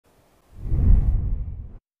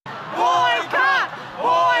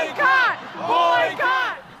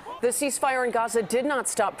ceasefire in Gaza did not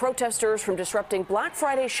stop protesters from disrupting Black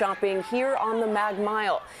Friday shopping here on the Mag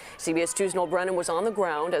Mile. CBS 2's Noel Brennan was on the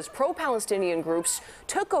ground as pro-Palestinian groups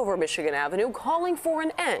took over Michigan Avenue, calling for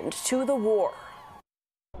an end to the war.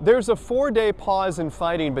 There's a 4-day pause in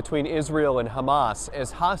fighting between Israel and Hamas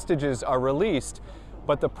as hostages are released.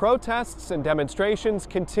 But the protests and demonstrations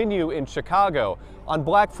continue in Chicago. On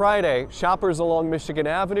Black Friday, shoppers along Michigan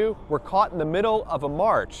Avenue were caught in the middle of a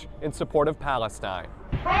march in support of Palestine.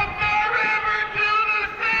 From the river to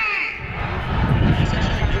the sea,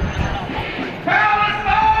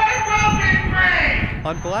 Palestine will be free!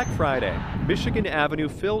 On Black Friday, Michigan Avenue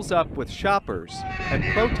fills up with shoppers and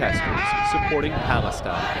protesters supporting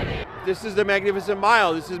Palestine. This is the Magnificent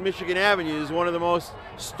Mile. This is Michigan Avenue. This is one of the most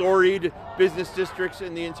storied business districts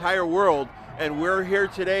in the entire world. And we're here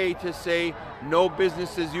today to say no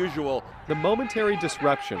business as usual. The momentary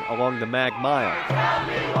disruption along the Mag Mile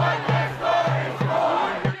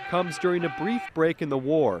comes during a brief break in the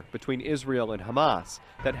war between Israel and Hamas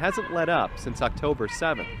that hasn't let up since October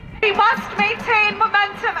 7th. We must maintain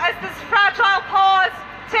momentum as this fragile pause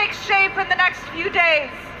takes shape in the next few days.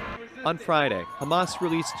 On Friday, Hamas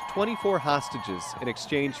released 24 hostages in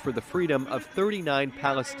exchange for the freedom of 39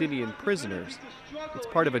 Palestinian prisoners. It's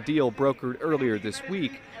part of a deal brokered earlier this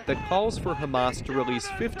week that calls for Hamas to release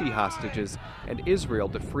 50 hostages and Israel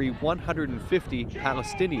to free 150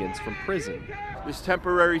 Palestinians from prison. This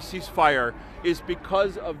temporary ceasefire is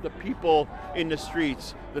because of the people in the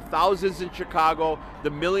streets, the thousands in Chicago, the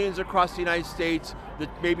millions across the United States, the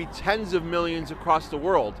maybe tens of millions across the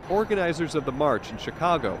world. Organizers of the march in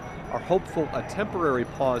Chicago are hopeful a temporary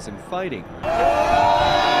pause in fighting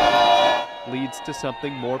leads to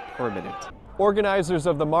something more permanent. Organizers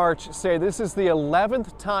of the march say this is the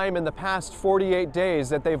 11th time in the past 48 days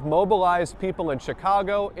that they've mobilized people in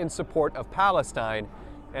Chicago in support of Palestine,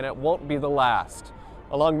 and it won't be the last.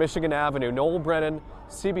 Along Michigan Avenue, Noel Brennan,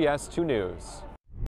 CBS 2 News.